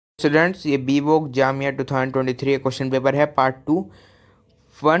Students, ये B.Voc Jamia 2023 question paper है part 2।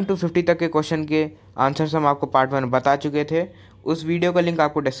 1 to 50 तक के क्वेश्चन के आंसर्स हम आपको पार्ट 1 बता चुके थे। उस वीडियो का लिंक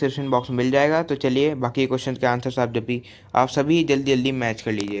आपको डिस्क्रिप्शन बॉक्स में मिल जाएगा। तो चलिए बाकी क्वेश्चन के आंसर्स आप सभी जल्दी जल्दी मैच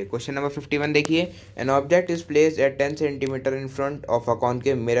कर लीजिए। क्वेश्चन नंबर 51 देखिए। An object is placed at 10 centimetre in front of a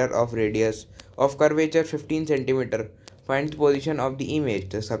concave mirror of radius of curvature 15 centimetre. Find the position of the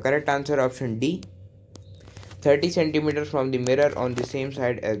image. तो इसका correct answer option D, 30 centimeters from the mirror on the same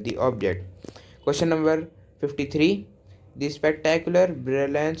side as the object. Question number 53. The spectacular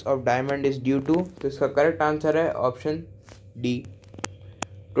brilliance of diamond is due to, तो इसका correct answer है option D,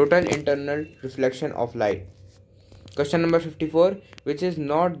 total internal reflection of light. Question number 54. Which is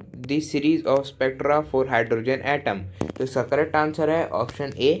not the series of spectra for hydrogen atom, तो इसका correct answer है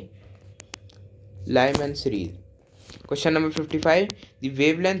option A, Lyman series. Question number 55. The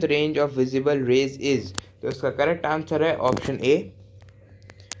wavelength range of visible rays is, तो इसका correct answer है option A,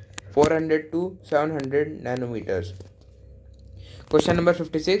 400 to 700 nanometres. Question number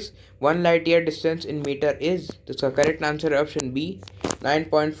 56. 1 light year distance in meter is, तो इसका correct answer है option B,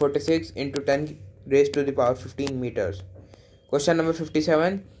 9.46 into 10 raised to the power 15 meters. Question number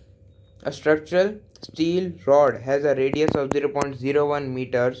 57. A structural steel rod has a radius of 0.01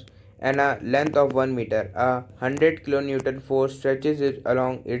 meters and a length of 1 meter. A 100 kilonewton force stretches it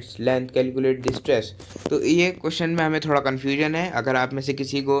along its length. Calculate the stress. तो ये question में हमें थोड़ा confusion है। अगर आप में से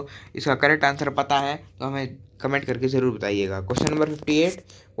किसी को इसका करेक्ट आंसर पता है तो हमें कमेंट करके ज़रूर बताइएगा। Question number 58.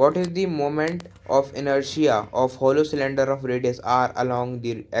 What is the moment of inertia of hollow cylinder of radius are along the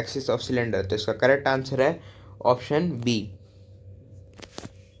axis of cylinder, तो इसका करेक्ट आंसर है option B.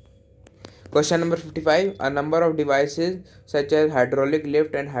 Question number 55. A number of devices such as hydraulic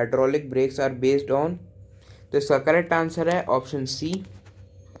lift and hydraulic brakes are based on, तो इसका correct answer है option C,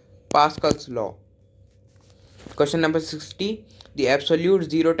 Pascal's law. Question number 60. The absolute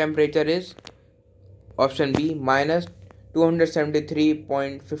zero temperature is, option B,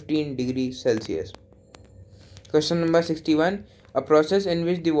 -273.15 degrees Celsius. Question number 61. A process in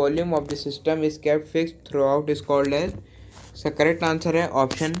which the volume of the system is kept fixed throughout is called as, इसका correct answer है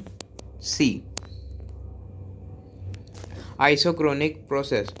option C, isochronic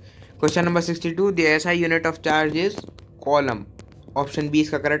process. Question number 62. The SI unit of charge is column, option B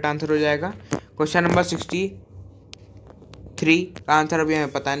इसका correct answer हो जाएगा। Question number 63 का answer अभी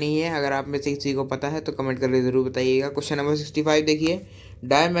हमें पता नहीं है। अगर आप में से किसी को पता है तो कमेंट करके ज़रूर बताइएगा। क्वेश्चन नंबर 65 देखिए।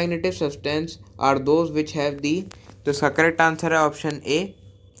 Diamagnetic substance are those which have the, तो इसका करेक्ट आंसर है option A,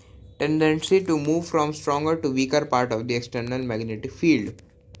 tendency to move from stronger to weaker part of the external magnetic field.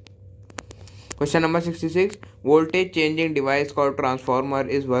 Question number 66. Voltage changing device called transformer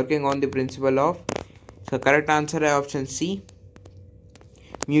is working on the principle of, so correct answer है option C,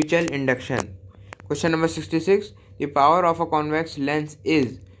 mutual induction. Question number 66. The power of a convex lens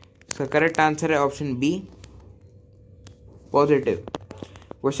is, so correct answer है option B, positive.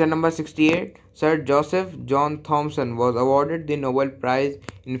 Question number 68. Sir Joseph John Thomson was awarded the Nobel Prize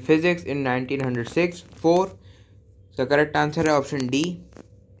in Physics in 1906 for, so correct answer है option D,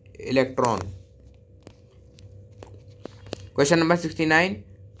 electron. Question number 69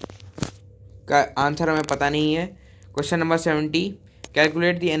 का answer हमें पता नहीं है। Question number 70.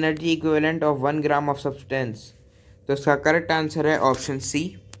 Calculate the energy equivalent of 1 gram of substance, तो इसका correct answer है option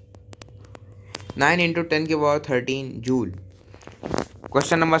C, 9 × 10⁻13 joule.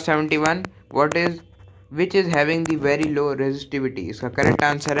 Question number 71. Which is having the very low resistivity, इसका करेक्ट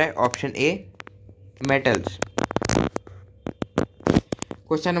आंसर है option A, metals.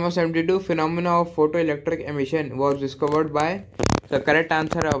 Question number 72. Phenomena of photoelectric emission was discovered by, the correct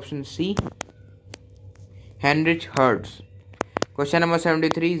answer है option C, Heinrich Hertz. Question number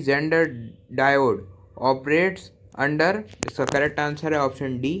 73. Zender diode operates under, इसका correct answer है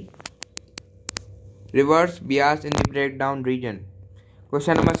option D, reverse bias in the breakdown region.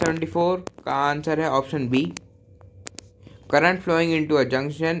 Question number 74 का answer है option B, current flowing into a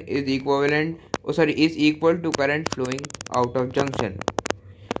junction is equal to current flowing out of junction.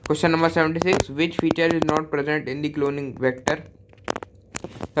 Question number 76. Which feature is not present in the cloning vector,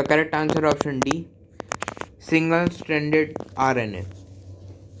 the correct answer option D, single stranded RNA.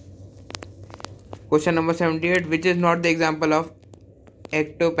 Question number 78. Which is not the example of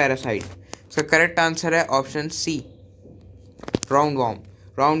ectoparasite, so correct answer है option C, roundworm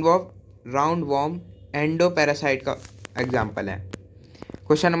endoparasite का example है।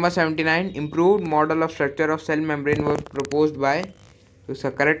 Question number 79. Improved model of structure of cell membrane was proposed by, तो इसका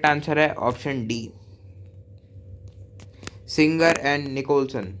correct answer है option D, singer and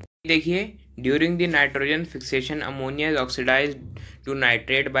Nicolson. देखिए, during the nitrogen fixation ammonia is oxidised to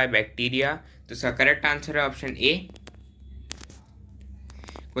nitrate by bacteria, तो इसका correct answer है option A,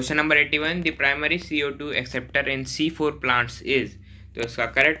 question number 81, the primary CO2 acceptor in C4 plants is, तो इसका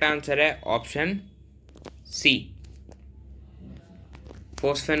correct answer है option C,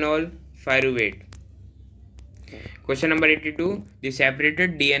 फोस्फेनॉल pyruvate. Question number 82, the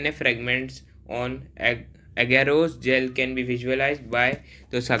separated DNA fragments on agarose jail can be visualised bye,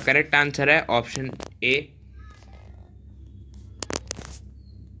 तो इसका correct answer है option A,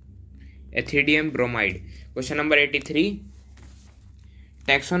 ethidium bromide. Question number 83,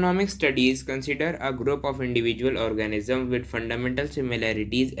 taxonomic studies consider a group of individual organism with fundamental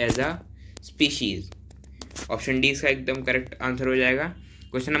similarities as a species, option D इसका एकदम correct answer हो जाएगा।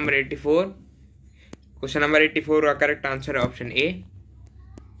 Question number 84 का correct answer है option A,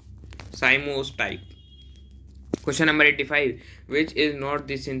 साइमोस type. Question number 85, which is not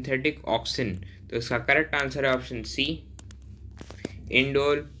the synthetic auxin, तो इसका correct answer है option C,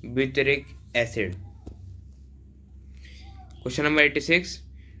 indole butyric acid. Question number 86,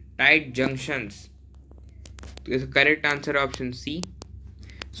 tight junctions, तो इसका करेक्ट आंसर है option C,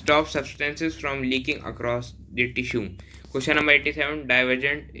 stop substances from leaking across the tissue. Question number 87,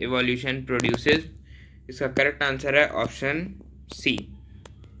 divergent evolution produces, इसका correct answer है option C,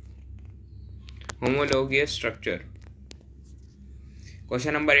 होमोलोगियस structure.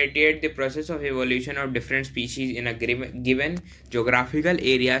 Question number 88, the process of evolution of different species in a given geographical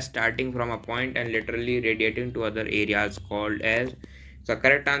area starting from a point and literally radiating to other areas called as, इसका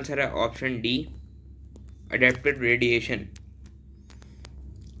correct answer है option D, adapted radiation.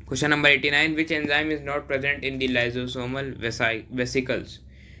 Question number 89, which enzyme is not present in the lysosomal vesicles,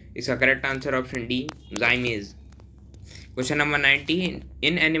 इसका correct answer option D, जाइमेज। Question number 90,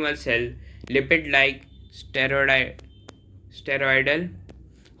 in animal cell lipid like steroidal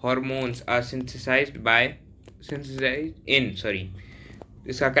hormones are synthesized in,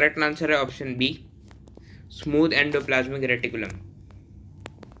 इसका correct answer है option B, smooth endoplasmic reticulum.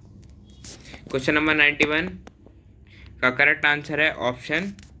 Question number 91 का correct answer है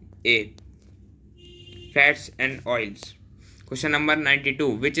option A, fats and oils. Question number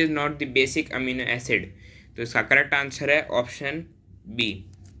 92, which is not the basic amino acid, तो इसका correct answer है option B,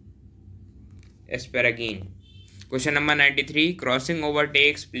 एस्पेरागिन। Question number 93, crossing over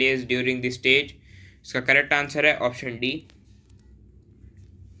takes place during the stage, इसका correct answer है option D.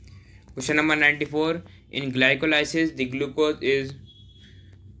 Question number 94, in glycolysis the glucose is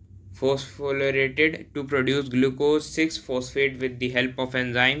phosphorylated to produce glucose 6-phosphate with the help of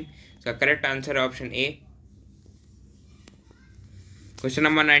enzyme, इसका correct answer है option A. Question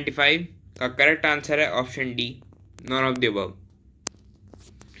number 95 का correct answer है option D, none of the above.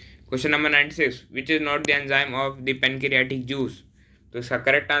 Question number 96, which is not the enzyme of the pancreatic juice, तो इसका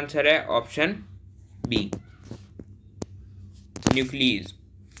correct answer है option B, nucleus.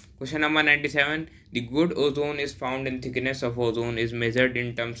 Question number 97, the good ozone is found in thickness of ozone is measured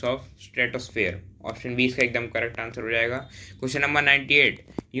in terms of stratosphere, option B इसका एकदम correct answer हो जाएगा। Question number 98,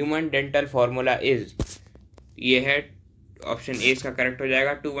 human dental formula is, ये है option A इसका correct हो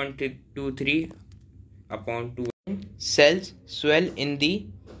जाएगा, 2123/2 sales swell इन दी,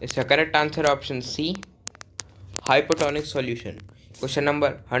 इसका correct answer option C, hypotonic solution. Question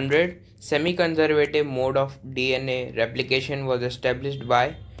number 100, semi conservative mode of DNA replication was established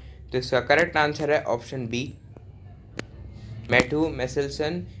by, तो इसका करेक्ट आंसर है option B, Matthew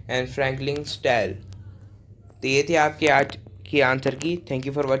Meselson and Franklin stele. तो ये थी आपके आज की आंसर की। Thank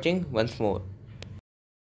you for watching once more.